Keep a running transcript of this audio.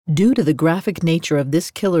Due to the graphic nature of this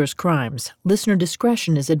killer's crimes, listener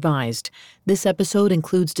discretion is advised. This episode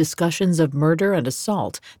includes discussions of murder and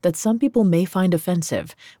assault that some people may find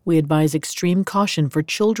offensive. We advise extreme caution for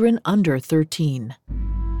children under 13.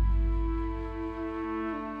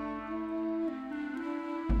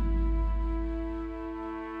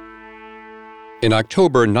 In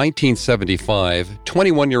October 1975,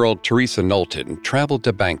 21-year-old Teresa Knowlton traveled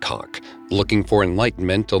to Bangkok, looking for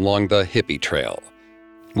enlightenment along the Hippie Trail.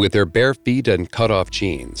 With her bare feet and cut-off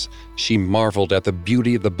jeans, she marveled at the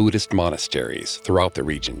beauty of the Buddhist monasteries throughout the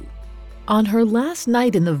region. On her last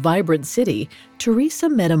night in the vibrant city, Teresa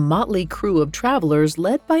met a motley crew of travelers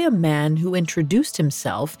led by a man who introduced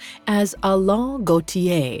himself as Alain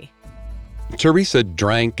Gauthier. Teresa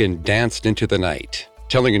drank and danced into the night,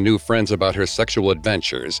 telling her new friends about her sexual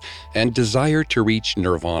adventures and desire to reach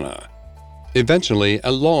nirvana. Eventually,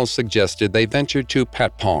 Alain suggested they venture to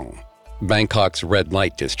Patpong, Bangkok's red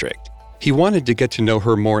light district. He wanted to get to know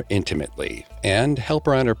her more intimately and help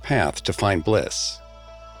her on her path to find bliss.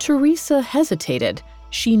 Teresa hesitated.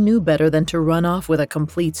 She knew better than to run off with a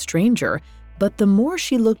complete stranger, but the more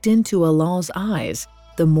she looked into Alain's eyes,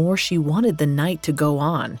 the more she wanted the night to go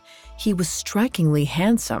on. He was strikingly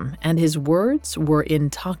handsome, and his words were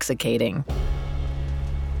intoxicating.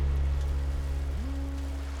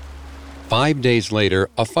 5 days later,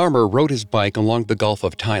 a farmer rode his bike along the Gulf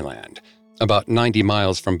of Thailand, about 90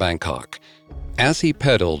 miles from Bangkok. As he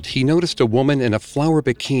pedaled, he noticed a woman in a flower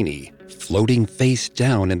bikini floating face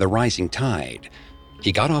down in the rising tide.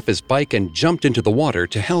 He got off his bike and jumped into the water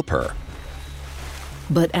to help her.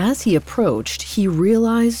 But as he approached, he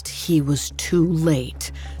realized he was too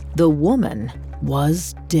late. The woman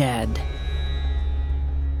was dead.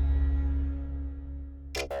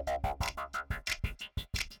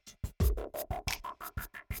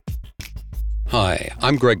 Hi,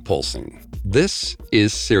 I'm Greg Polson. This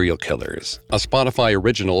is Serial Killers, a Spotify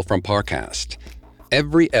original from Parcast.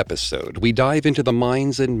 Every episode, we dive into the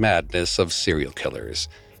minds and madness of serial killers.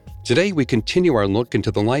 Today, we continue our look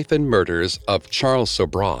into the life and murders of Charles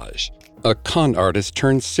Sobhraj, a con artist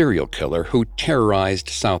turned serial killer who terrorized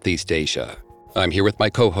Southeast Asia. I'm here with my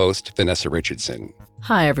co-host, Vanessa Richardson.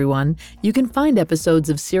 Hi, everyone. You can find episodes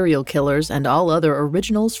of Serial Killers and all other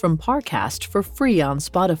originals from Parcast for free on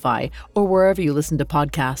Spotify or wherever you listen to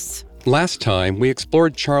podcasts. Last time, we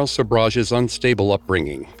explored Charles Sobhraj's unstable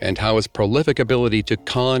upbringing and how his prolific ability to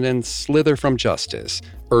con and slither from justice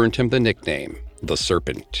earned him the nickname, the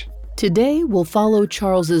Serpent. Today, we'll follow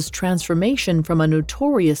Charles's transformation from a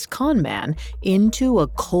notorious con man into a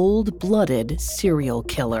cold-blooded serial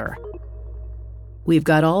killer. We've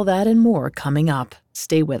got all that and more coming up.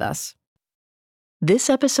 Stay with us. This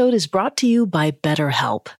episode is brought to you by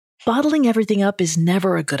BetterHelp. Bottling everything up is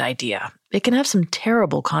never a good idea. It can have some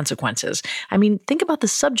terrible consequences. I mean, think about the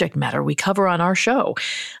subject matter we cover on our show.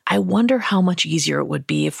 I wonder how much easier it would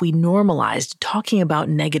be if we normalized talking about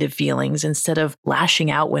negative feelings instead of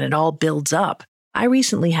lashing out when it all builds up. I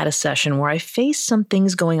recently had a session where I faced some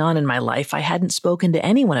things going on in my life I hadn't spoken to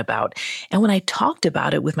anyone about, and when I talked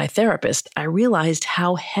about it with my therapist, I realized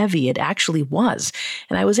how heavy it actually was,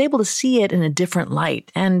 and I was able to see it in a different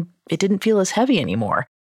light, and it didn't feel as heavy anymore.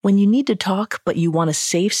 When you need to talk, but you want a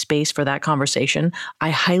safe space for that conversation, I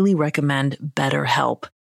highly recommend BetterHelp.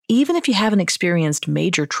 Even if you haven't experienced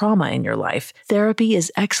major trauma in your life, therapy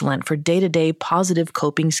is excellent for day-to-day positive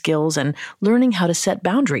coping skills and learning how to set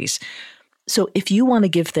boundaries. So if you want to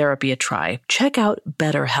give therapy a try, check out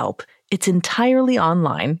BetterHelp. It's entirely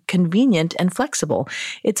online, convenient, and flexible.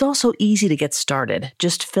 It's also easy to get started.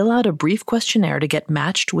 Just fill out a brief questionnaire to get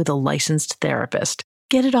matched with a licensed therapist.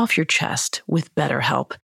 Get it off your chest with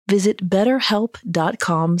BetterHelp. Visit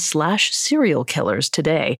betterhelp.com/serialkillers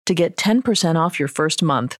today to get 10% off your first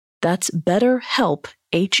month. That's BetterHelp,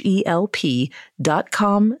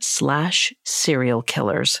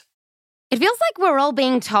 HELP.com/serialkillers. It feels like we're all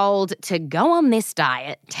being told to go on this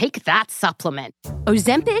diet, take that supplement.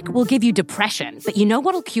 Ozempic will give you depression, but you know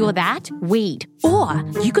what'll cure that? Weed. Or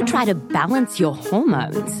you could try to balance your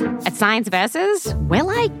hormones. At Science Versus, we're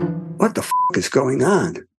like, what the is going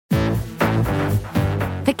on?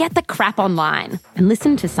 Forget the crap online and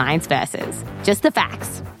listen to Science Versus. Just the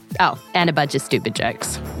facts. Oh, and a bunch of stupid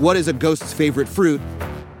jokes. What is a ghost's favorite fruit?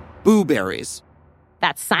 Blueberries.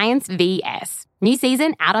 That's Science VS. New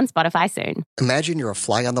season out on Spotify soon. Imagine you're a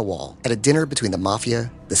fly on the wall at a dinner between the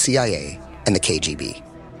mafia, the CIA, and the KGB.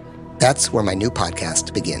 That's where my new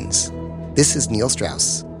podcast begins. This is Neil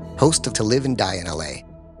Strauss, host of To Live and Die in LA.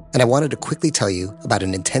 And I wanted to quickly tell you about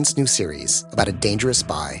an intense new series about a dangerous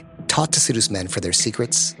spy taught to seduce men for their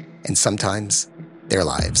secrets and sometimes their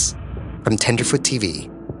lives. From Tenderfoot TV,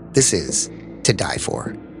 this is To Die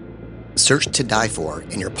For. Search To Die For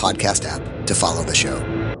in your podcast app to follow the show.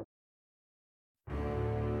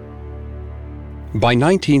 By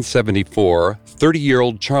 1974,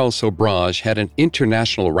 30-year-old Charles Sobhraj had an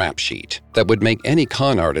international rap sheet that would make any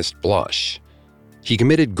con artist blush. He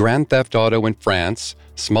committed grand theft auto in France,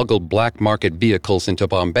 smuggled black market vehicles into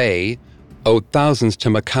Bombay, owed thousands to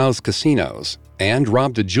Macau's casinos, and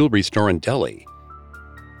robbed a jewelry store in Delhi.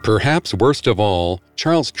 Perhaps worst of all,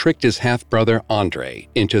 Charles tricked his half-brother Andre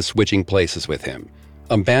into switching places with him,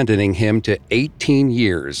 abandoning him to 18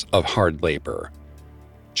 years of hard labor.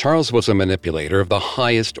 Charles was a manipulator of the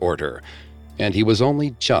highest order, and he was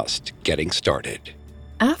only just getting started.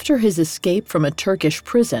 After his escape from a Turkish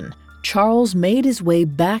prison, Charles made his way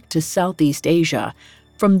back to Southeast Asia.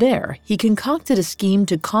 From there, he concocted a scheme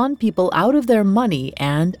to con people out of their money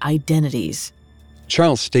and identities.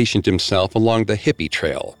 Charles stationed himself along the Hippie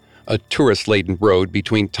Trail, a tourist-laden road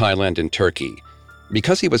between Thailand and Turkey.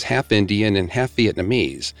 Because he was half Indian and half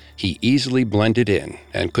Vietnamese, he easily blended in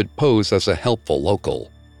and could pose as a helpful local.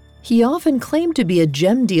 He often claimed to be a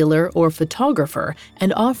gem dealer or photographer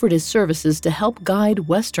and offered his services to help guide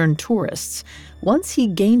Western tourists. Once he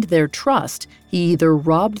gained their trust, he either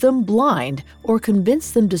robbed them blind or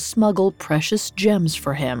convinced them to smuggle precious gems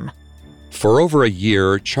for him. For over a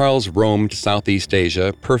year, Charles roamed Southeast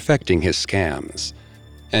Asia, perfecting his scams.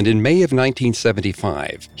 And in May of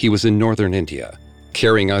 1975, he was in northern India,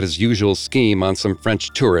 carrying out his usual scheme on some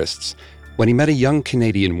French tourists, when he met a young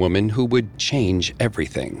Canadian woman who would change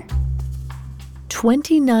everything.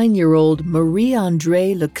 29-year-old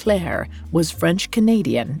Marie-Andrée Leclerc was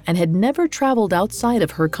French-Canadian and had never traveled outside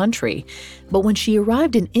of her country. But when she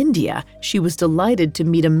arrived in India, she was delighted to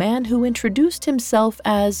meet a man who introduced himself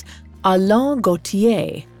as Alain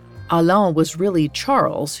Gauthier. Alain was really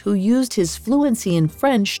Charles, who used his fluency in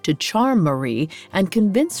French to charm Marie and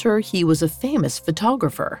convince her he was a famous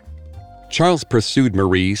photographer. Charles pursued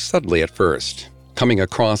Marie subtly at first, coming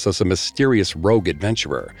across as a mysterious rogue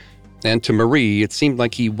adventurer. And to Marie, it seemed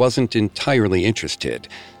like he wasn't entirely interested.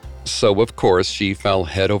 So, of course, she fell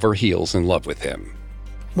head over heels in love with him.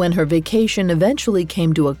 When her vacation eventually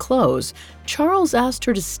came to a close, Charles asked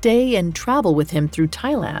her to stay and travel with him through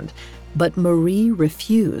Thailand. But Marie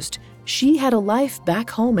refused. She had a life back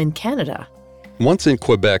home in Canada. Once in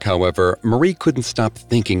Quebec, however, Marie couldn't stop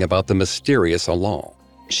thinking about the mysterious Alain.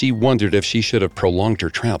 She wondered if she should have prolonged her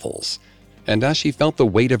travels. And as she felt the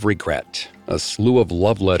weight of regret, a slew of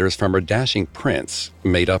love letters from her dashing prince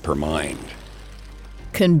made up her mind.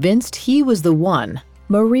 Convinced he was the one,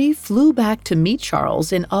 Marie flew back to meet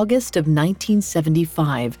Charles in August of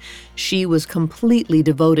 1975. She was completely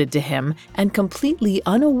devoted to him and completely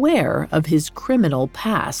unaware of his criminal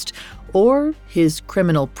past, or his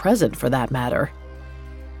criminal present for that matter.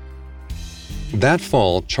 That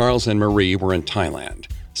fall, Charles and Marie were in Thailand,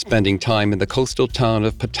 spending time in the coastal town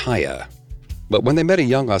of Pattaya. But when they met a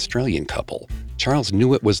young Australian couple, Charles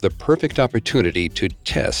knew it was the perfect opportunity to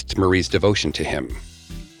test Marie's devotion to him.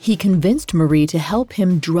 He convinced Marie to help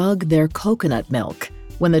him drug their coconut milk.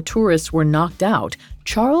 When the tourists were knocked out,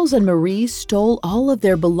 Charles and Marie stole all of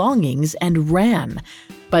their belongings and ran.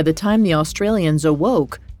 By the time the Australians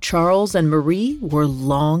awoke, Charles and Marie were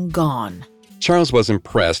long gone. Charles was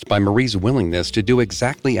impressed by Marie's willingness to do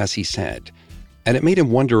exactly as he said, and it made him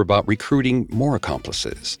wonder about recruiting more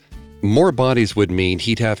accomplices. More bodies would mean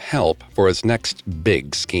he'd have help for his next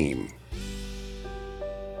big scheme.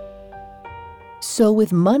 So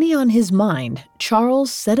with money on his mind,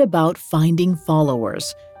 Charles set about finding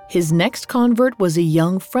followers. His next convert was a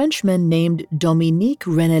young Frenchman named Dominique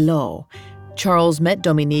Renelot. Charles met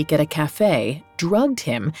Dominique at a cafe, drugged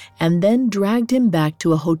him, and then dragged him back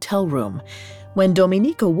to a hotel room. When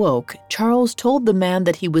Dominique awoke, Charles told the man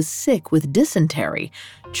that he was sick with dysentery.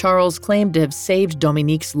 Charles claimed to have saved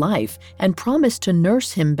Dominique's life and promised to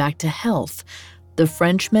nurse him back to health. The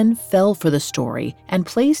Frenchman fell for the story and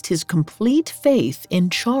placed his complete faith in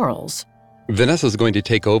Charles. Vanessa's going to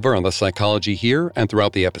take over on the psychology here and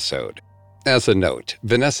throughout the episode. As a note,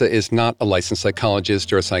 Vanessa is not a licensed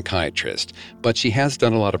psychologist or a psychiatrist, but she has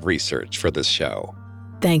done a lot of research for this show.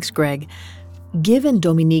 Thanks, Greg. Given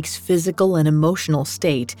Dominique's physical and emotional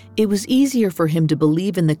state, it was easier for him to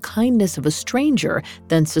believe in the kindness of a stranger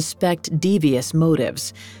than suspect devious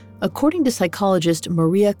motives. According to psychologist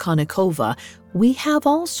Maria Konnikova, we have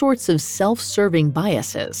all sorts of self-serving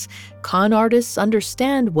biases. Con artists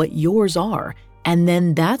understand what yours are, and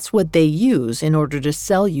then that's what they use in order to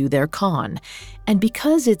sell you their con. And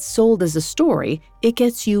because it's sold as a story, it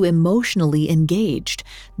gets you emotionally engaged.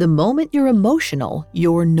 The moment you're emotional,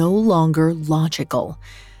 you're no longer logical.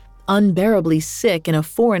 Unbearably sick in a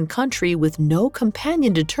foreign country with no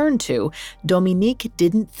companion to turn to, Dominique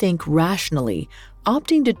didn't think rationally,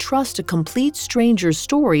 opting to trust a complete stranger's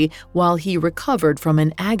story while he recovered from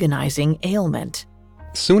an agonizing ailment.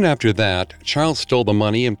 Soon after that, Charles stole the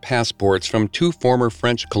money and passports from two former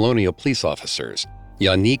French colonial police officers,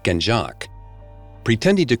 Yannick and Jacques.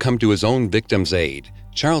 Pretending to come to his own victim's aid,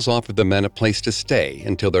 Charles offered the men a place to stay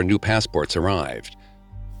until their new passports arrived.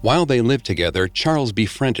 While they lived together, Charles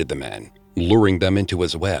befriended the men, luring them into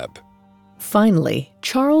his web. Finally,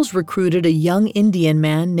 Charles recruited a young Indian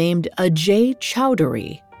man named Ajay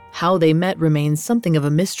Chowdhury. How they met remains something of a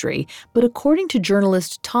mystery, but according to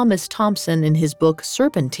journalist Thomas Thompson in his book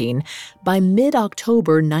Serpentine, by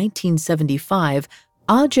mid-October 1975,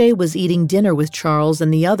 Ajay was eating dinner with Charles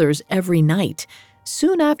and the others every night.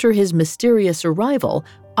 Soon after his mysterious arrival,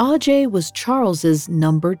 Ajay was Charles's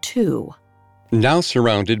number 2. Now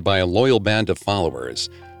surrounded by a loyal band of followers,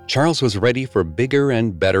 Charles was ready for bigger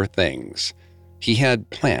and better things. He had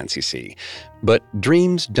plans, you see, but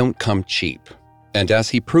dreams don't come cheap. And as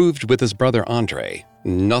he proved with his brother Andre,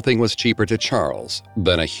 nothing was cheaper to Charles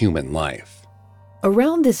than a human life.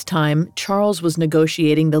 Around this time, Charles was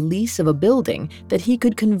negotiating the lease of a building that he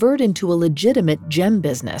could convert into a legitimate gem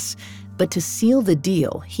business. But to seal the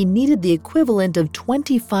deal, he needed the equivalent of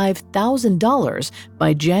 $25,000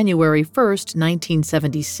 by January 1st,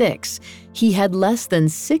 1976. He had less than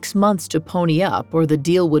 6 months to pony up or the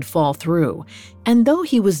deal would fall through. And though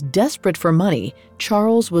he was desperate for money,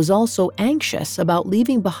 Charles was also anxious about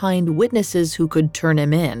leaving behind witnesses who could turn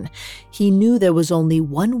him in. He knew there was only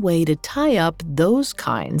one way to tie up those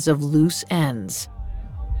kinds of loose ends.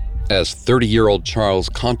 As 30-year-old Charles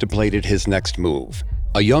contemplated his next move,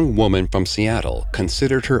 a young woman from Seattle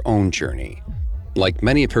considered her own journey. Like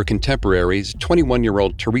many of her contemporaries,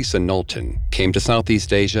 21-year-old Teresa Knowlton came to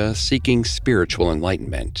Southeast Asia seeking spiritual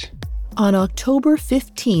enlightenment. On October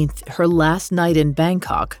 15th, her last night in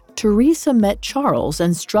Bangkok, Teresa met Charles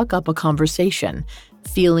and struck up a conversation.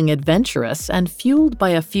 Feeling adventurous and fueled by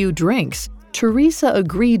a few drinks, Teresa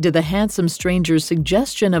agreed to the handsome stranger's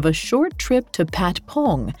suggestion of a short trip to Pat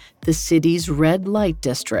Pong, the city's red light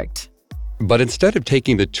district. But instead of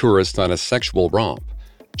taking the tourist on a sexual romp,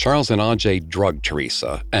 Charles and Ajay drugged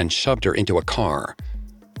Teresa and shoved her into a car.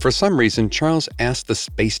 For some reason, Charles asked the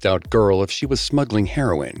spaced-out girl if she was smuggling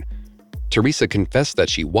heroin. Teresa confessed that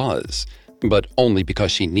she was, but only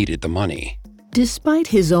because she needed the money. Despite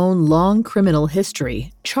his own long criminal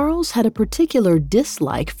history, Charles had a particular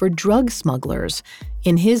dislike for drug smugglers.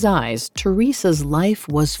 In his eyes, Teresa's life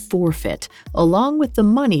was forfeit, along with the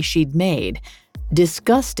money she'd made.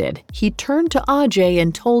 Disgusted, he turned to Ajay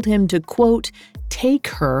and told him to, quote, take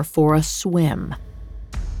her for a swim.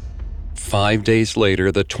 5 days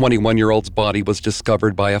later, the 21-year-old's body was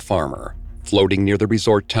discovered by a farmer, floating near the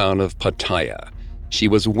resort town of Pattaya. She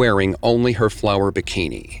was wearing only her flower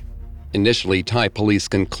bikini. Initially, Thai police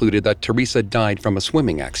concluded that Teresa died from a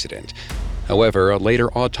swimming accident. However, a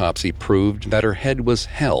later autopsy proved that her head was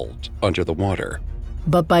held under the water.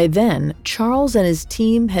 But by then, Charles and his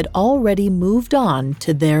team had already moved on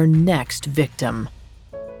to their next victim.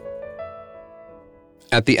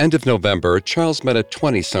 At the end of November, Charles met a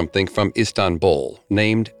 20-something from Istanbul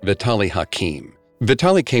named Vitaly Hakim.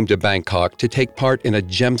 Vitaly came to Bangkok to take part in a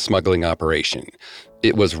gem smuggling operation.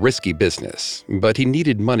 It was risky business, but he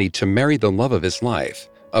needed money to marry the love of his life,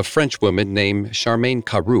 a French woman named Charmaine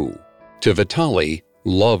Carew. To Vitaly,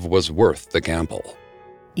 love was worth the gamble.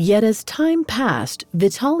 Yet as time passed,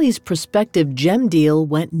 Vitaly's prospective gem deal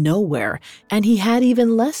went nowhere, and he had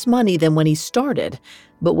even less money than when he started.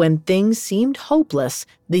 But when things seemed hopeless,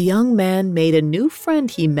 the young man made a new friend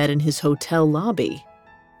he met in his hotel lobby.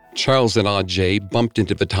 Charles and Ajay bumped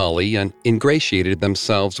into Vitaly and ingratiated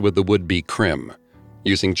themselves with the would-be crim,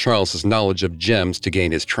 using Charles's knowledge of gems to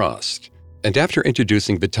gain his trust. And after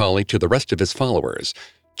introducing Vitaly to the rest of his followers,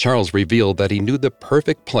 Charles revealed that he knew the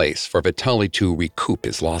perfect place for Vitaly to recoup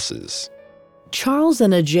his losses. Charles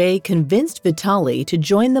and Ajay convinced Vitaly to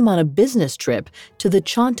join them on a business trip to the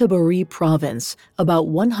Chanthaburi province, about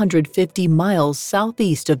 150 miles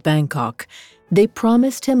southeast of Bangkok. They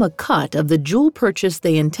promised him a cut of the jewel purchase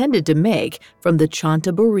they intended to make from the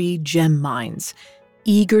Chanthaburi gem mines.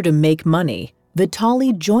 Eager to make money,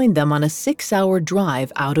 Vitaly joined them on a 6-hour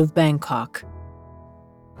drive out of Bangkok.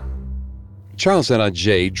 Charles and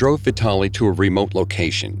Ajay drove Vitaly to a remote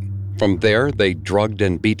location. From there, they drugged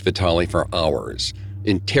and beat Vitaly for hours,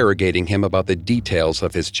 interrogating him about the details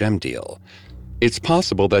of his gem deal. It's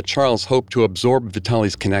possible that Charles hoped to absorb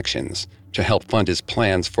Vitaly's connections to help fund his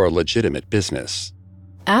plans for a legitimate business.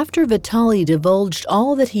 After Vitaly divulged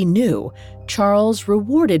all that he knew, Charles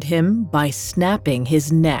rewarded him by snapping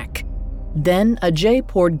his neck. Then Ajay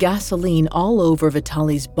poured gasoline all over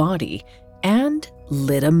Vitaly's body and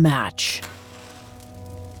lit a match.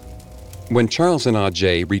 When Charles and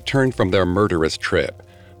Ajay returned from their murderous trip,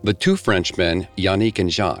 the two Frenchmen, Yannick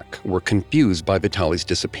and Jacques, were confused by Vitaly's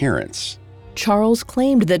disappearance. Charles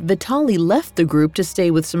claimed that Vitaly left the group to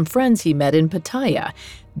stay with some friends he met in Pattaya.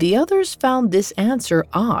 The others found this answer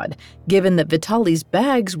odd, given that Vitaly's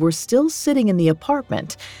bags were still sitting in the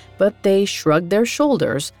apartment, but they shrugged their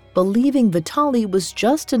shoulders, believing Vitaly was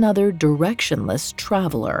just another directionless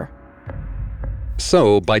traveler.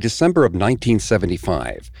 So, by December of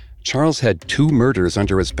 1975, Charles had 2 murders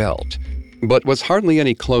under his belt, but was hardly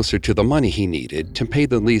any closer to the money he needed to pay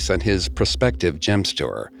the lease on his prospective gem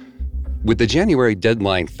store. With the January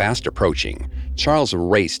deadline fast approaching, Charles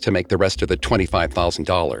raced to make the rest of the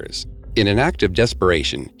 $25,000. In an act of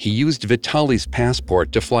desperation, he used Vitaly's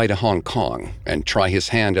passport to fly to Hong Kong and try his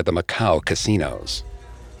hand at the Macau casinos.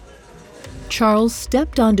 Charles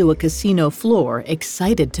stepped onto a casino floor,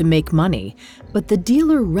 excited to make money, but the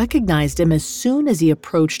dealer recognized him as soon as he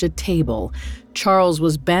approached a table. Charles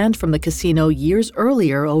was banned from the casino years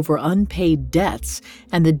earlier over unpaid debts,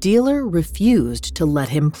 and the dealer refused to let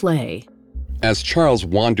him play. As Charles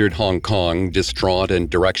wandered Hong Kong, distraught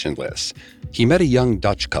and directionless, he met a young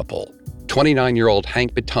Dutch couple, 29-year-old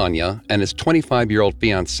Hank Betania and his 25-year-old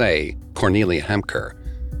fiancée, Cornelia Hemker.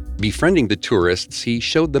 Befriending the tourists, he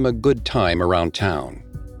showed them a good time around town.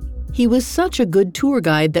 He was such a good tour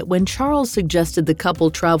guide that when Charles suggested the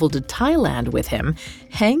couple travel to Thailand with him,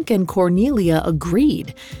 Hank and Cornelia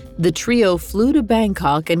agreed. The trio flew to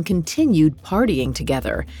Bangkok and continued partying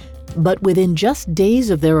together. But within just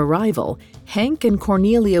days of their arrival, Hank and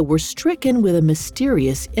Cornelia were stricken with a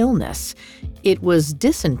mysterious illness. It was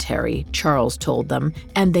dysentery, Charles told them,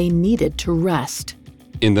 and they needed to rest.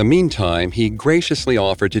 In the meantime, he graciously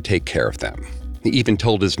offered to take care of them. He even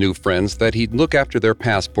told his new friends that he'd look after their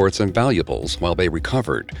passports and valuables while they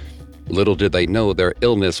recovered. Little did they know their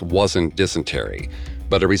illness wasn't dysentery,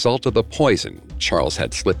 but a result of the poison Charles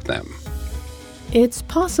had slipped them. It's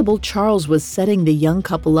possible Charles was setting the young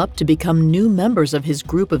couple up to become new members of his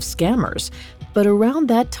group of scammers, but around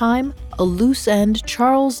that time, a loose end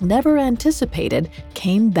Charles never anticipated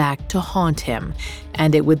came back to haunt him,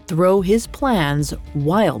 and it would throw his plans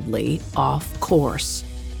wildly off course.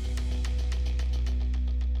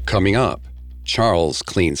 Coming up, Charles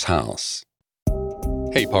cleans house.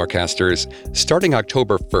 Hey Parcasters, starting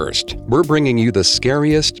October 1st, we're bringing you the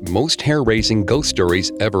scariest, most hair-raising ghost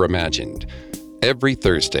stories ever imagined. Every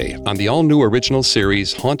Thursday on the all-new original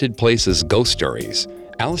series Haunted Places Ghost Stories,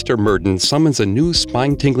 Alistair Murden summons a new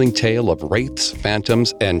spine-tingling tale of wraiths,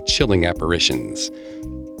 phantoms, and chilling apparitions.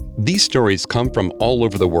 These stories come from all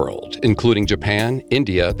over the world, including Japan,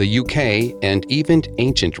 India, the UK, and even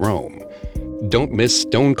ancient Rome. Don't miss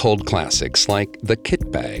stone-cold classics like The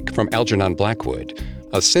Kit Bag from Algernon Blackwood,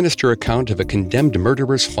 a sinister account of a condemned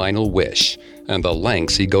murderer's final wish, and the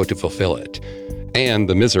lengths he go to fulfill it. And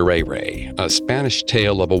The Miserere, a Spanish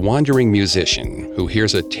tale of a wandering musician who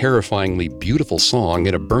hears a terrifyingly beautiful song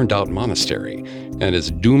in a burned-out monastery and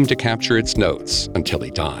is doomed to capture its notes until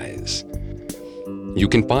he dies. You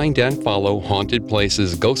can find and follow Haunted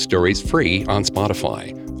Places Ghost Stories free on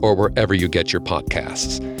Spotify or wherever you get your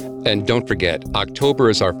podcasts. And don't forget, October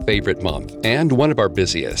is our favorite month and one of our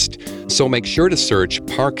busiest, so make sure to search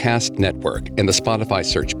Parcast Network in the Spotify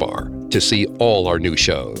search bar to see all our new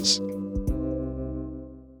shows.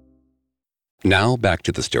 Now back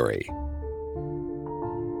to the story.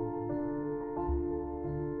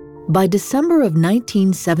 By December of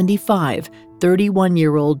 1975,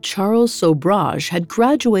 31-year-old Charles Sobhraj had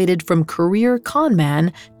graduated from career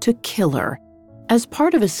conman to killer. As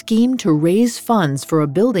part of a scheme to raise funds for a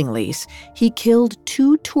building lease, he killed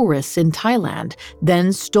 2 tourists in Thailand,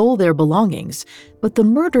 then stole their belongings. But the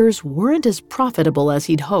murders weren't as profitable as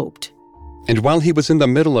he'd hoped. And while he was in the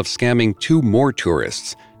middle of scamming 2 more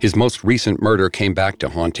tourists, his most recent murder came back to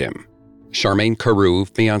haunt him. Charmaine Carew,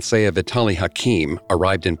 fiancée of Vitaly Hakim,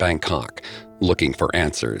 arrived in Bangkok, looking for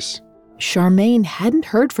answers. Charmaine hadn't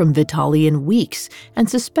heard from Vitaly in weeks and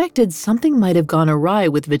suspected something might have gone awry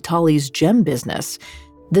with Vitaly's gem business.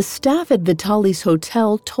 The staff at Vitaly's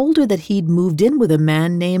hotel told her that he'd moved in with a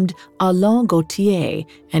man named Alain Gauthier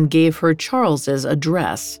and gave her Charles's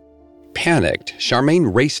address. Panicked,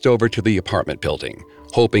 Charmaine raced over to the apartment building,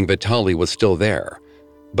 hoping Vitaly was still there.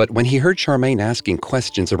 But when he heard Charmaine asking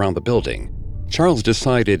questions around the building, Charles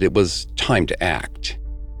decided it was time to act.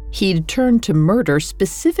 He'd turned to murder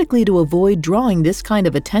specifically to avoid drawing this kind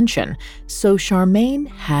of attention, so Charmaine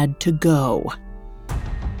had to go.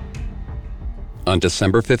 On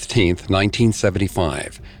December 15,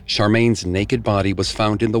 1975, Charmaine's naked body was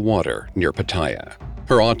found in the water near Pattaya.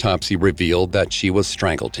 Her autopsy revealed that she was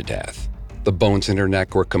strangled to death. The bones in her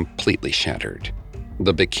neck were completely shattered.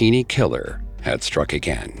 The bikini killer had struck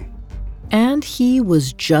again. And he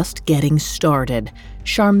was just getting started.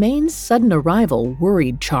 Charmaine's sudden arrival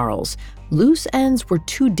worried Charles. Loose ends were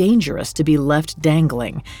too dangerous to be left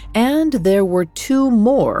dangling, and there were two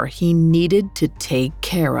more he needed to take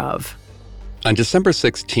care of. On December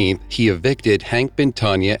 16th, he evicted Hank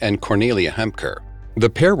Bintania and Cornelia Hemker. The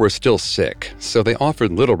pair were still sick, so they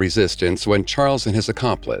offered little resistance when Charles and his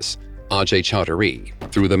accomplice, Ajay Chaudhary,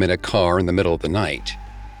 threw them in a car in the middle of the night.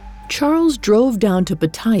 Charles drove down to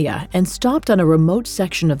Pattaya and stopped on a remote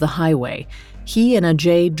section of the highway. He and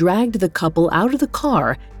Ajay dragged the couple out of the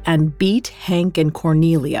car and beat Hank and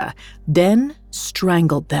Cornelia, then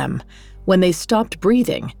strangled them. When they stopped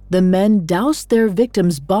breathing, the men doused their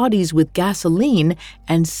victims' bodies with gasoline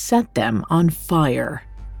and set them on fire.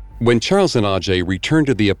 When Charles and Ajay returned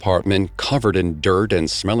to the apartment covered in dirt and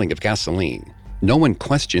smelling of gasoline, no one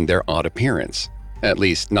questioned their odd appearance, at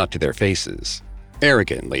least not to their faces.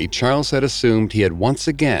 Arrogantly, Charles had assumed he had once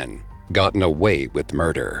again gotten away with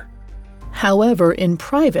murder. However, in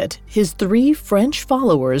private, his three French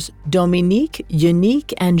followers, Dominique,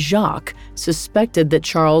 Yannick, and Jacques, suspected that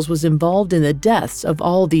Charles was involved in the deaths of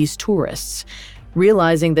all these tourists.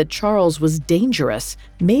 Realizing that Charles was dangerous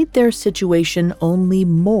made their situation only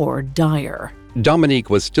more dire. Dominique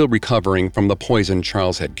was still recovering from the poison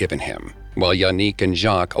Charles had given him, while Yannick and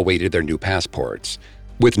Jacques awaited their new passports.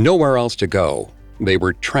 With nowhere else to go, they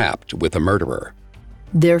were trapped with a murderer.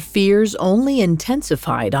 Their fears only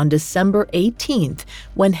intensified on December 18th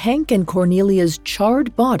when Hank and Cornelia's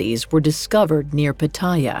charred bodies were discovered near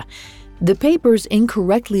Pattaya. The papers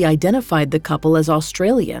incorrectly identified the couple as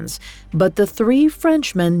Australians, but the three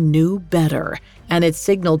Frenchmen knew better, and it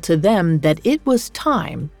signaled to them that it was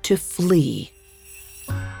time to flee.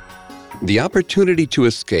 The opportunity to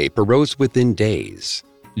escape arose within days.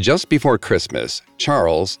 Just before Christmas,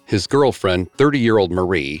 Charles, his girlfriend, 30-year-old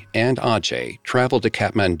Marie, and Ajay traveled to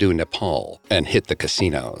Kathmandu, Nepal, and hit the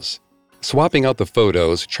casinos. Swapping out the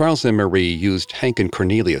photos, Charles and Marie used Hank and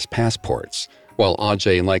Cornelia's passports, while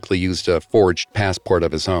Ajay likely used a forged passport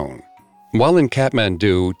of his own. While in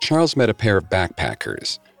Kathmandu, Charles met a pair of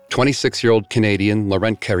backpackers, 26-year-old Canadian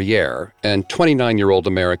Laurent Carrière and 29-year-old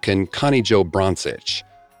American Connie Jo Bronzich.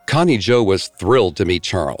 Connie Jo was thrilled to meet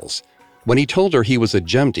Charles. When he told her he was a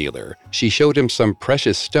gem dealer, she showed him some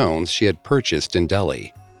precious stones she had purchased in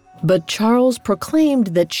Delhi. But Charles proclaimed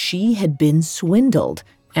that she had been swindled,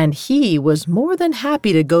 and he was more than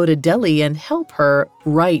happy to go to Delhi and help her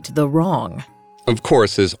right the wrong. Of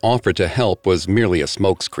course, his offer to help was merely a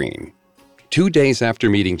smokescreen. 2 days after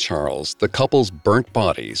meeting Charles, the couple's burnt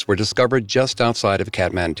bodies were discovered just outside of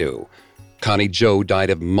Kathmandu. Connie Jo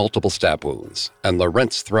died of multiple stab wounds, and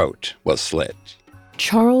Laurent's throat was slit.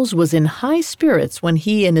 Charles was in high spirits when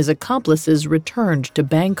he and his accomplices returned to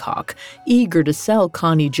Bangkok, eager to sell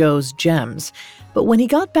Connie Jo's gems. But when he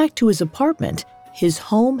got back to his apartment, his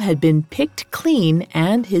home had been picked clean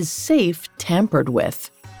and his safe tampered with.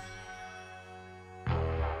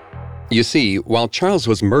 You see, while Charles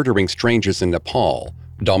was murdering strangers in Nepal,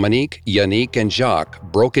 Dominique, Yannick, and Jacques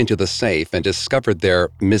broke into the safe and discovered their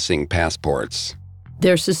missing passports.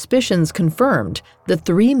 Their suspicions confirmed, the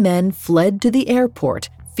three men fled to the airport,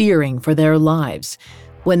 fearing for their lives.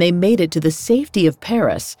 When they made it to the safety of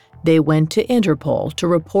Paris, they went to Interpol to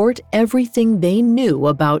report everything they knew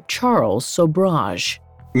about Charles Sobhraj.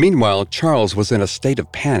 Meanwhile, Charles was in a state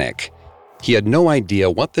of panic. He had no idea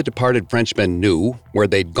what the departed Frenchmen knew, where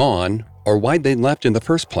they'd gone, or why they'd left in the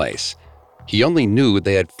first place. He only knew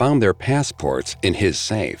they had found their passports in his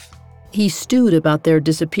safe. He stewed about their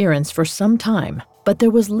disappearance for some time, but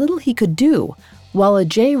there was little he could do. While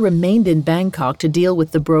Ajay remained in Bangkok to deal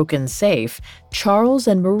with the broken safe, Charles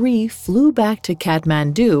and Marie flew back to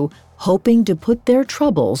Kathmandu, hoping to put their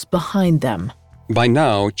troubles behind them. By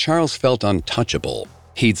now, Charles felt untouchable.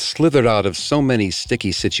 He'd slithered out of so many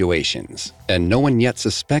sticky situations, and no one yet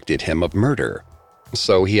suspected him of murder.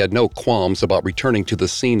 So he had no qualms about returning to the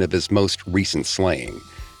scene of his most recent slaying.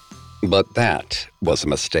 But that was a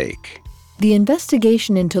mistake. The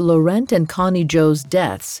investigation into Laurent and Connie Jo's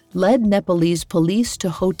deaths led Nepalese police to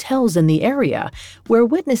hotels in the area, where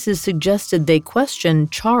witnesses suggested they question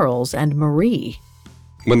Charles and Marie.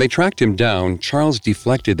 When they tracked him down, Charles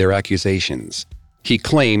deflected their accusations. He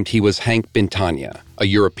claimed he was Hank Bintania, a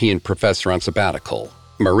European professor on sabbatical.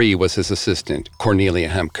 Marie was his assistant, Cornelia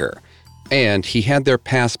Hemker, and he had their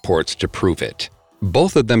passports to prove it.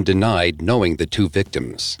 Both of them denied knowing the two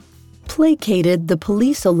victims. Placated, the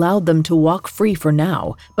police allowed them to walk free for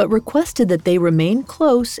now, but requested that they remain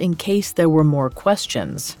close in case there were more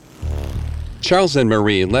questions. Charles and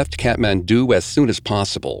Marie left Kathmandu as soon as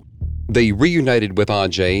possible. They reunited with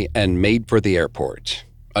Ajay and made for the airport.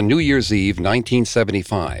 On New Year's Eve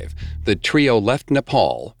 1975, the trio left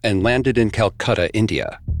Nepal and landed in Calcutta,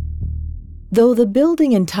 India. Though the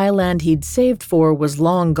building in Thailand he'd saved for was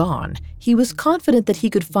long gone, he was confident that he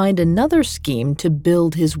could find another scheme to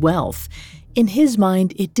build his wealth. In his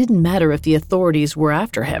mind, it didn't matter if the authorities were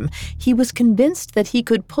after him. He was convinced that he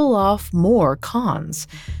could pull off more cons.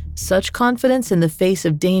 Such confidence in the face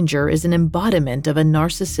of danger is an embodiment of a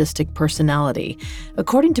narcissistic personality.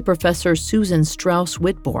 According to Professor Susan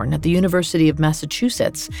Strauss-Whitbourne at the University of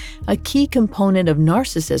Massachusetts, a key component of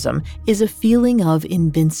narcissism is a feeling of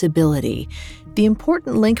invincibility. The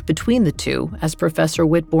important link between the two, as Professor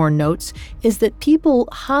Whitbourne notes, is that people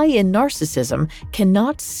high in narcissism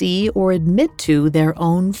cannot see or admit to their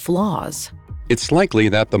own flaws. It's likely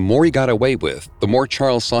that the more he got away with, the more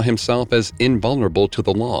Charles saw himself as invulnerable to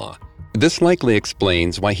the law. This likely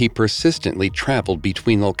explains why he persistently traveled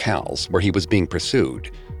between locales where he was being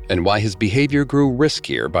pursued, and why his behavior grew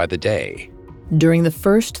riskier by the day. During the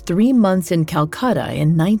first 3 months in Calcutta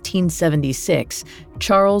in 1976,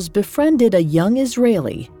 Charles befriended a young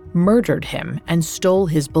Israeli, murdered him, and stole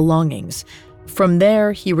his belongings. From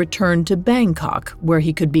there, he returned to Bangkok, where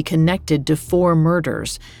he could be connected to 4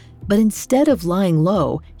 murders. But instead of lying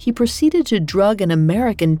low, he proceeded to drug an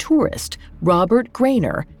American tourist, Robert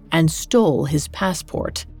Grainer, and stole his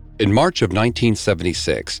passport. In March of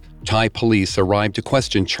 1976, Thai police arrived to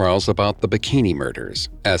question Charles about the bikini murders,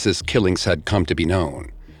 as his killings had come to be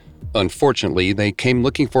known. Unfortunately, they came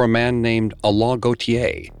looking for a man named Allah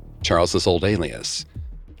Gautier, Charles's old alias.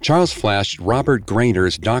 Charles flashed Robert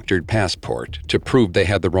Grainer's doctored passport to prove they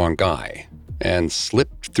had the wrong guy, and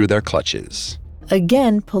slipped through their clutches.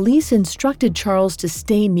 Again, police instructed Charles to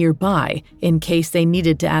stay nearby in case they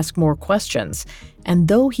needed to ask more questions. And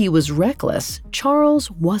though he was reckless,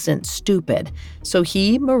 Charles wasn't stupid. So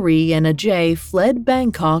he, Marie, and Ajay fled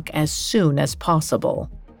Bangkok as soon as possible.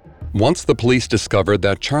 Once the police discovered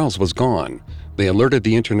that Charles was gone, they alerted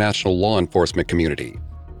the international law enforcement community.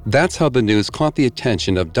 That's how the news caught the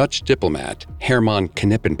attention of Dutch diplomat Herman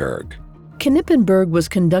Knippenberg. Knippenberg was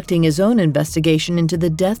conducting his own investigation into the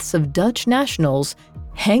deaths of Dutch nationals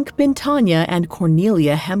Henk Bintanja and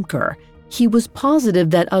Cornelia Hemker. He was positive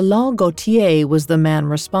that Alain Gautier was the man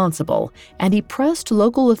responsible, and he pressed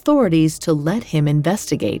local authorities to let him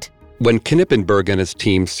investigate. When Knippenberg and his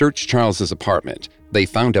team searched Charles's apartment, they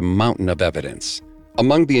found a mountain of evidence.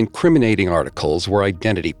 Among the incriminating articles were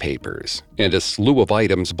identity papers and a slew of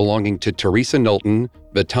items belonging to Teresa Knowlton,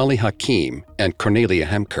 Vitaly Hakim, and Cornelia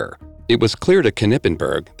Hemker. It was clear to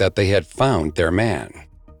Knippenberg that they had found their man.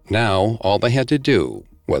 Now, all they had to do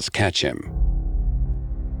was catch him.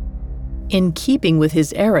 In keeping with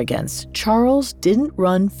his arrogance, Charles didn't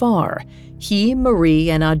run far. He, Marie,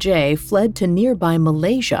 and Ajay fled to nearby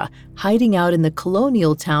Malaysia, hiding out in the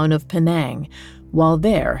colonial town of Penang. While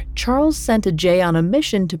there, Charles sent Ajay on a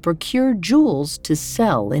mission to procure jewels to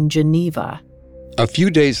sell in Geneva. A few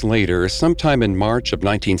days later, sometime in March of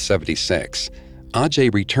 1976,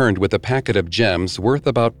 Ajay returned with a packet of gems worth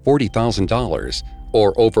about $40,000,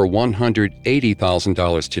 or over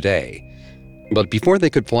 $180,000 today. But before they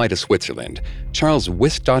could fly to Switzerland, Charles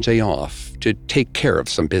whisked Ajay off to take care of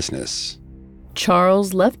some business.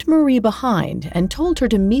 Charles left Marie behind and told her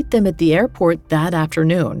to meet them at the airport that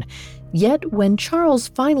afternoon. Yet when Charles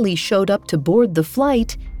finally showed up to board the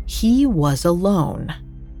flight, he was alone.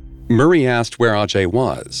 Marie asked where Ajay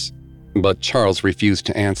was, but Charles refused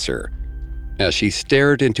to answer. As she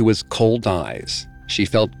stared into his cold eyes, she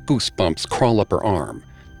felt goosebumps crawl up her arm,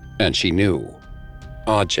 and she knew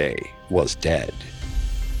Ajay was dead.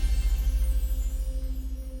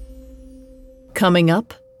 Coming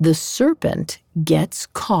up, the serpent gets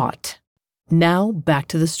caught. Now back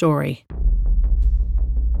to the story.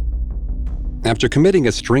 After committing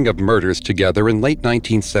a string of murders together in late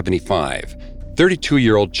 1975,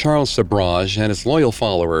 32-year-old Charles Sobhraj and his loyal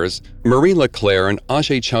followers, Marie Leclerc and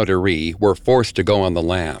Ajay Chowdhury, were forced to go on the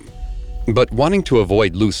lam. But wanting to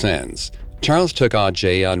avoid loose ends, Charles took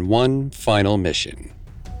Ajay on one final mission,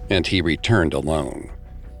 and he returned alone.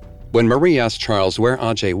 When Marie asked Charles where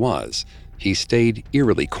Ajay was, he stayed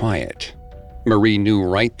eerily quiet. Marie knew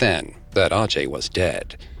right then that Ajay was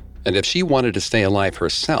dead, and if she wanted to stay alive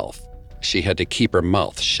herself, she had to keep her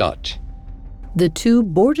mouth shut. The two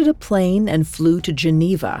boarded a plane and flew to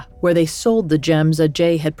Geneva, where they sold the gems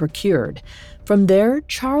Ajay had procured. From there,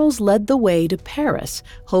 Charles led the way to Paris,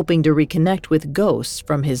 hoping to reconnect with ghosts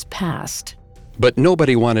from his past. But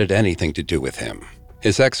nobody wanted anything to do with him.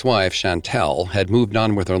 His ex-wife, Chantal, had moved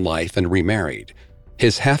on with her life and remarried.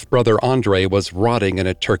 His half-brother Andre was rotting in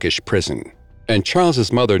a Turkish prison. And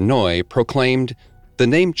Charles's mother, Noy, proclaimed, "The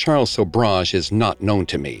name Charles Sobhraj is not known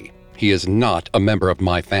to me. He is not a member of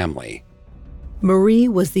my family." Marie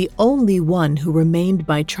was the only one who remained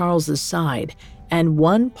by Charles's side, and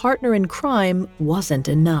one partner in crime wasn't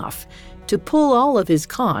enough. To pull all of his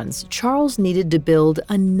cons, Charles needed to build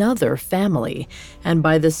another family, and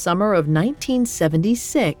by the summer of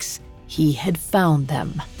 1976, he had found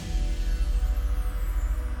them.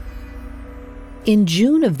 In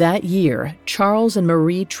June of that year, Charles and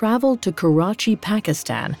Marie traveled to Karachi,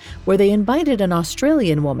 Pakistan, where they invited an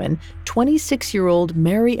Australian woman, 26-year-old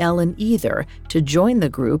Mary Ellen Ether, to join the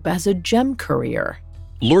group as a gem courier.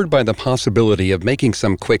 Lured by the possibility of making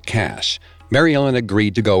some quick cash, Mary Ellen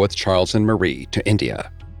agreed to go with Charles and Marie to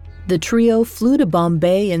India. The trio flew to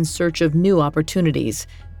Bombay in search of new opportunities.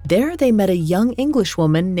 There they met a young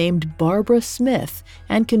Englishwoman named Barbara Smith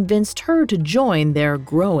and convinced her to join their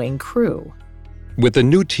growing crew. With the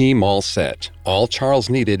new team all set, all Charles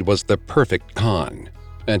needed was the perfect con,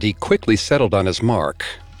 and he quickly settled on his mark,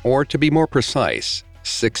 or to be more precise,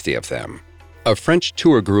 60 of them. A French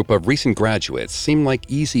tour group of recent graduates seemed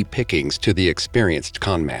like easy pickings to the experienced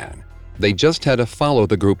conman. They just had to follow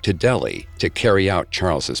the group to Delhi to carry out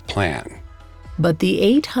Charles's plan. But the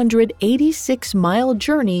 886-mile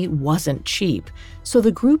journey wasn't cheap, so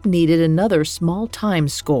the group needed another small-time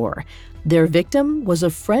score. Their victim was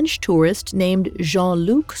a French tourist named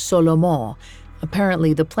Jean-Luc Solomon.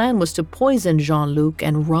 Apparently, the plan was to poison Jean-Luc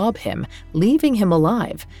and rob him, leaving him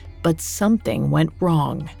alive. But something went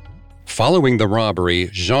wrong. Following the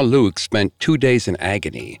robbery, Jean-Luc spent 2 days in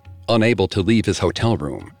agony, unable to leave his hotel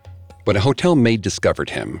room. When a hotel maid discovered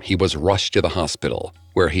him, he was rushed to the hospital,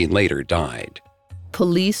 where he later died.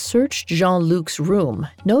 Police searched Jean-Luc's room,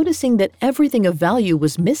 noticing that everything of value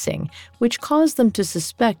was missing, which caused them to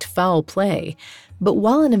suspect foul play. But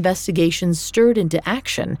while an investigation stirred into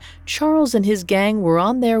action, Charles and his gang were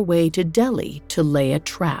on their way to Delhi to lay a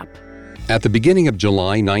trap. At the beginning of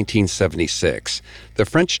July 1976, the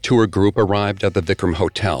French tour group arrived at the Vikram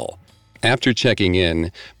Hotel. After checking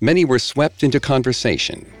in, many were swept into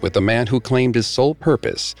conversation with a man who claimed his sole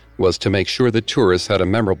purpose was to make sure the tourists had a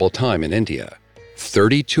memorable time in India.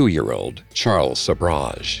 32-year-old Charles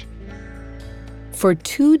Sobhraj. For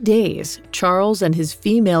 2 days, Charles and his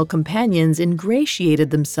female companions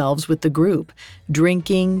ingratiated themselves with the group,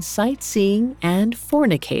 drinking, sightseeing, and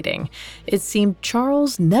fornicating. It seemed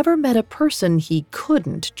Charles never met a person he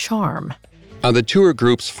couldn't charm. On the tour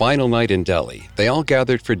group's final night in Delhi, they all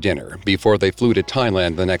gathered for dinner before they flew to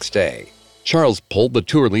Thailand the next day. Charles pulled the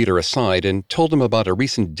tour leader aside and told him about a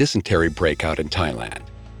recent dysentery breakout in Thailand.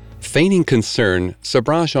 Feigning concern,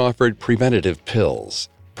 Sobhraj offered preventative pills,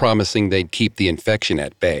 promising they'd keep the infection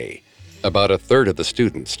at bay. About a third of the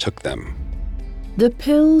students took them. The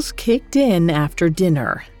pills kicked in after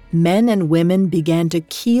dinner. Men and women began to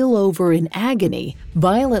keel over in agony,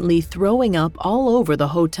 violently throwing up all over the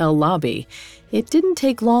hotel lobby. It didn't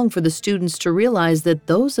take long for the students to realize that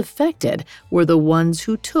those affected were the ones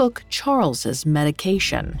who took Charles's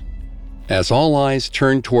medication. As all eyes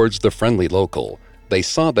turned towards the friendly local, they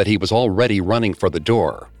saw that he was already running for the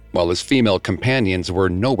door, while his female companions were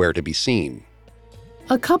nowhere to be seen.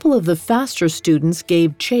 A couple of the faster students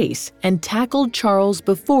gave chase and tackled Charles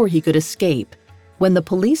before he could escape. When the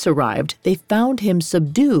police arrived, they found him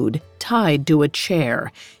subdued, tied to a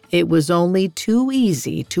chair. It was only too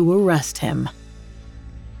easy to arrest him.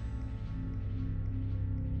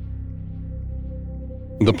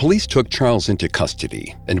 The police took Charles into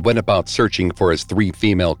custody and went about searching for his 3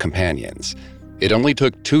 female companions. It only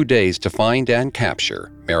took 2 days to find and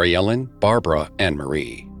capture Mary Ellen, Barbara, and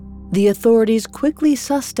Marie. The authorities quickly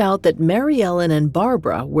sussed out that Mary Ellen and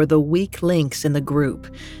Barbara were the weak links in the group.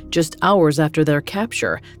 Just hours after their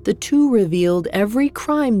capture, the two revealed every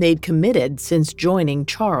crime they'd committed since joining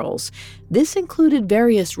Charles. This included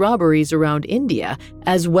various robberies around India,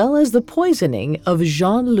 as well as the poisoning of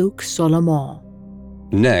Jean-Luc Solomon.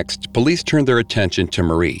 Next, police turned their attention to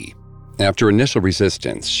Marie. After initial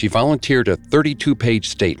resistance, she volunteered a 32-page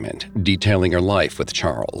statement detailing her life with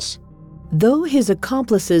Charles. Though his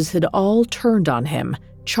accomplices had all turned on him,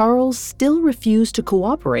 Charles still refused to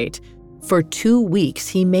cooperate. For 2 weeks,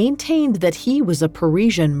 he maintained that he was a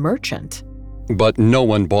Parisian merchant. But no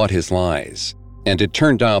one bought his lies, and it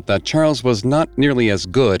turned out that Charles was not nearly as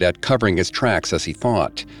good at covering his tracks as he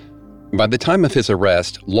thought. By the time of his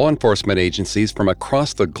arrest, law enforcement agencies from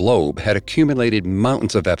across the globe had accumulated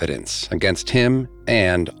mountains of evidence against him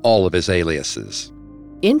and all of his aliases.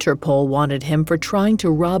 Interpol wanted him for trying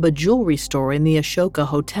to rob a jewelry store in the Ashoka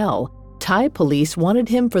Hotel. Thai police wanted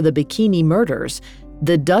him for the Bikini murders.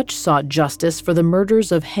 The Dutch sought justice for the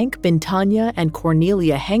murders of Henk Bintanja and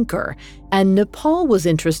Cornelia Henker, and Nepal was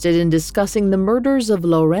interested in discussing the murders of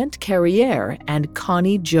Laurent Carrière and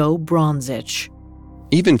Connie Jo Bronzich.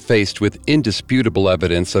 Even faced with indisputable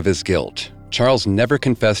evidence of his guilt, Charles never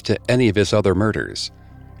confessed to any of his other murders.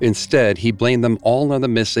 Instead, he blamed them all on the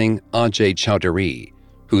missing Ajay Chowdhury,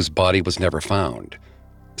 whose body was never found.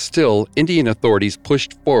 Still, Indian authorities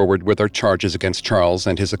pushed forward with their charges against Charles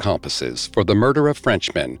and his accomplices for the murder of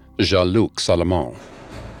Frenchman Jean-Luc Salomon.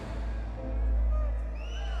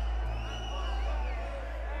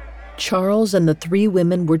 Charles and the three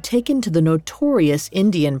women were taken to the notorious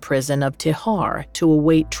Indian prison of Tihar to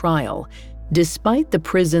await trial. Despite the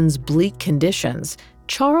prison's bleak conditions,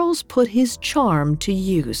 Charles put his charm to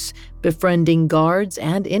use, befriending guards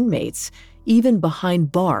and inmates. Even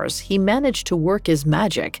behind bars, he managed to work his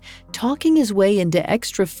magic, talking his way into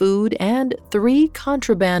extra food and 3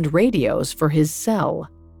 contraband radios for his cell.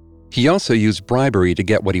 He also used bribery to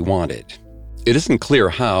get what he wanted. It isn't clear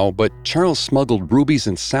how, but Charles smuggled rubies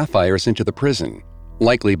and sapphires into the prison,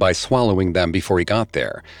 likely by swallowing them before he got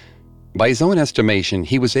there. By his own estimation,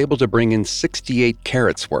 he was able to bring in 68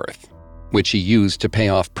 carats worth, which he used to pay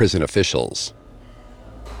off prison officials.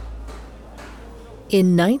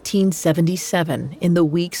 In 1977, in the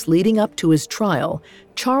weeks leading up to his trial,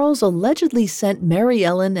 Charles allegedly sent Mary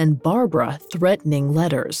Ellen and Barbara threatening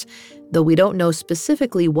letters. Though we don't know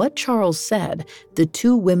specifically what Charles said, the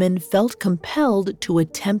 2 women felt compelled to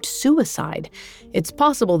attempt suicide. It's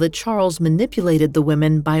possible that Charles manipulated the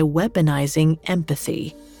women by weaponizing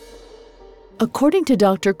empathy. According to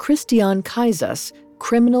Dr. Christian Kaisas,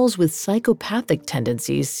 criminals with psychopathic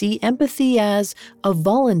tendencies see empathy as a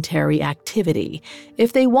voluntary activity.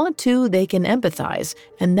 If they want to, they can empathize,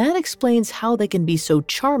 and that explains how they can be so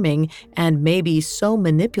charming and maybe so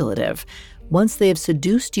manipulative. Once they have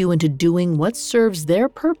seduced you into doing what serves their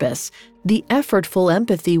purpose, the effortful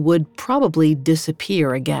empathy would probably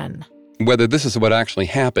disappear again. Whether this is what actually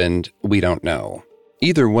happened, we don't know.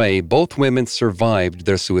 Either way, both women survived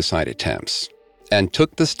their suicide attempts and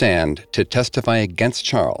took the stand to testify against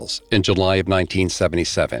Charles in July of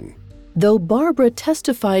 1977. Though Barbara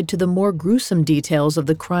testified to the more gruesome details of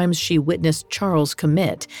the crimes she witnessed Charles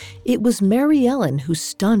commit, it was Mary Ellen who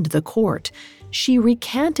stunned the court. She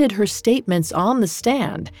recanted her statements on the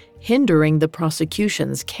stand, hindering the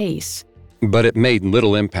prosecution's case. But it made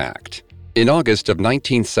little impact. In August of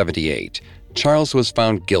 1978, Charles was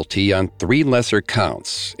found guilty on 3 lesser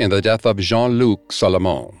counts in the death of Jean-Luc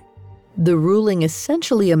Salomon. The ruling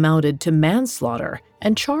essentially amounted to manslaughter,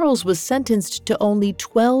 and Charles was sentenced to only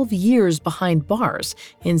 12 years behind bars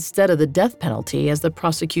instead of the death penalty as the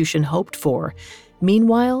prosecution hoped for.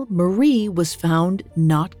 Meanwhile, Marie was found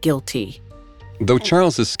not guilty. Though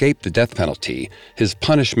Charles escaped the death penalty, his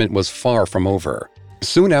punishment was far from over.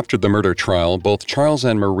 Soon after the murder trial, both Charles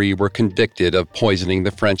and Marie were convicted of poisoning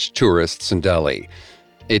the French tourists in Delhi.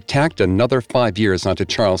 It tacked another 5 years onto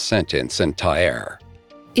Charles' sentence in Tyre.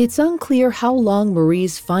 It's unclear how long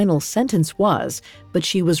Marie's final sentence was, but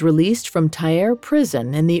she was released from Tyre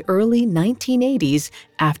prison in the early 1980s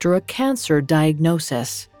after a cancer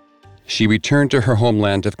diagnosis. She returned to her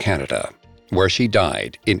homeland of Canada, where she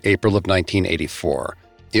died in April of 1984.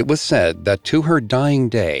 It was said that to her dying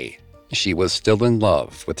day, she was still in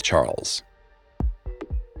love with Charles.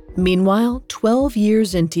 Meanwhile, 12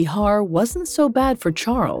 years in Tihar wasn't so bad for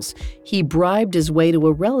Charles. He bribed his way to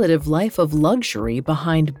a relative life of luxury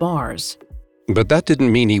behind bars. But that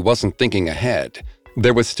didn't mean he wasn't thinking ahead.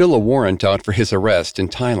 There was still a warrant out for his arrest in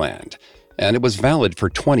Thailand, and it was valid for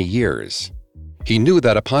 20 years. He knew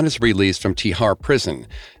that upon his release from Tihar prison,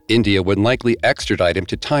 India would likely extradite him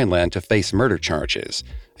to Thailand to face murder charges.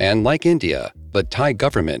 And like India, the Thai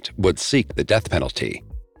government would seek the death penalty.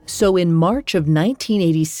 So in March of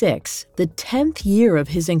 1986, the 10th year of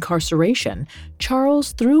his incarceration,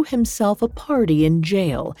 Charles threw himself a party in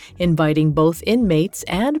jail, inviting both inmates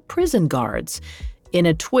and prison guards. In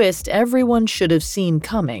a twist everyone should have seen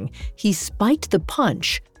coming, he spiked the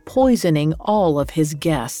punch, poisoning all of his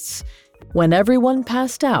guests. When everyone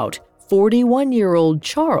passed out, 41-year-old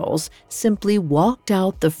Charles simply walked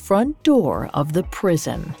out the front door of the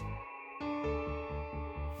prison.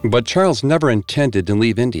 But Charles never intended to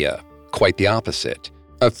leave India. Quite the opposite.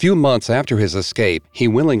 A few months after his escape, he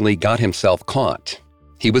willingly got himself caught.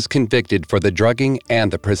 He was convicted for the drugging and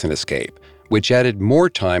the prison escape, which added more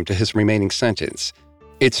time to his remaining sentence.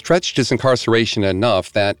 It stretched his incarceration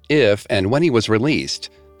enough that if and when he was released,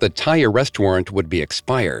 the Thai arrest warrant would be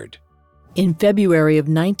expired. In February of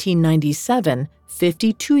 1997,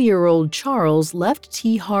 52-year-old Charles left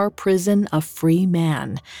Tihar prison a free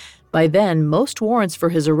man. By then, most warrants for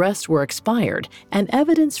his arrest were expired, and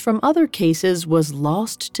evidence from other cases was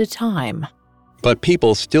lost to time. But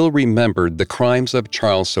people still remembered the crimes of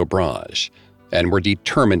Charles Sobhraj and were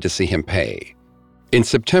determined to see him pay. In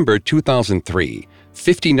September 2003,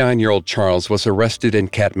 59-year-old Charles was arrested in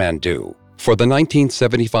Kathmandu for the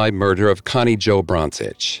 1975 murder of Connie Jo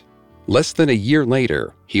Bronzich. Less than a year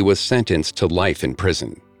later, he was sentenced to life in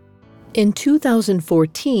prison. In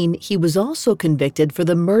 2014, he was also convicted for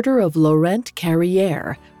the murder of Laurent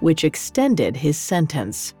Carrière, which extended his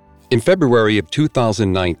sentence. In February of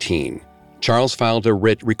 2019, Charles filed a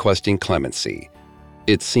writ requesting clemency.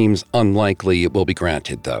 It seems unlikely it will be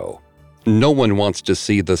granted, though. No one wants to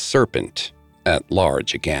see the serpent at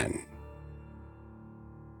large again.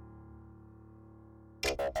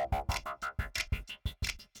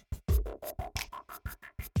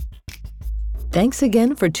 Thanks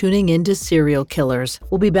again for tuning in to Serial Killers.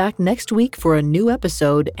 We'll be back next week for a new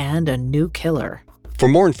episode and a new killer. For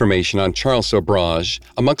more information on Charles Sobhraj,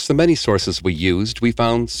 amongst the many sources we used, we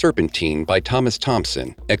found Serpentine by Thomas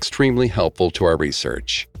Thompson, extremely helpful to our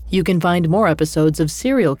research. You can find more episodes of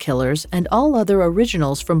Serial Killers and all other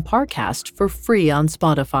originals from Parcast for free on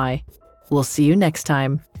Spotify. We'll see you next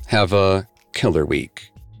time. Have a killer week.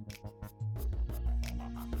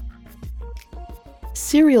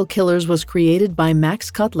 Serial Killers was created by Max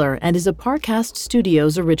Cutler and is a Parcast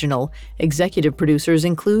Studios original. Executive producers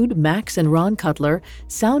include Max and Ron Cutler,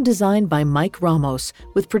 sound design by Mike Ramos,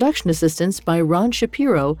 with production assistance by Ron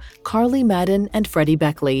Shapiro, Carly Madden, and Freddie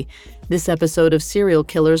Beckley. This episode of Serial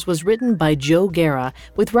Killers was written by Joe Guerra,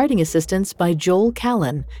 with writing assistance by Joel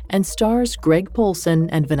Callan, and stars Greg Polson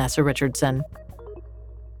and Vanessa Richardson.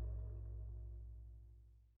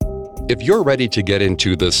 If you're ready to get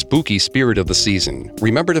into the spooky spirit of the season,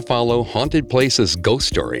 remember to follow Haunted Places Ghost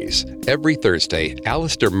Stories. Every Thursday,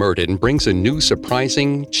 Alistair Murden brings a new,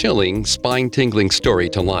 surprising, chilling, spine-tingling story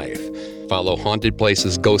to life. Follow Haunted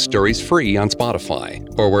Places Ghost Stories free on Spotify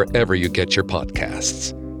or wherever you get your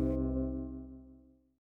podcasts.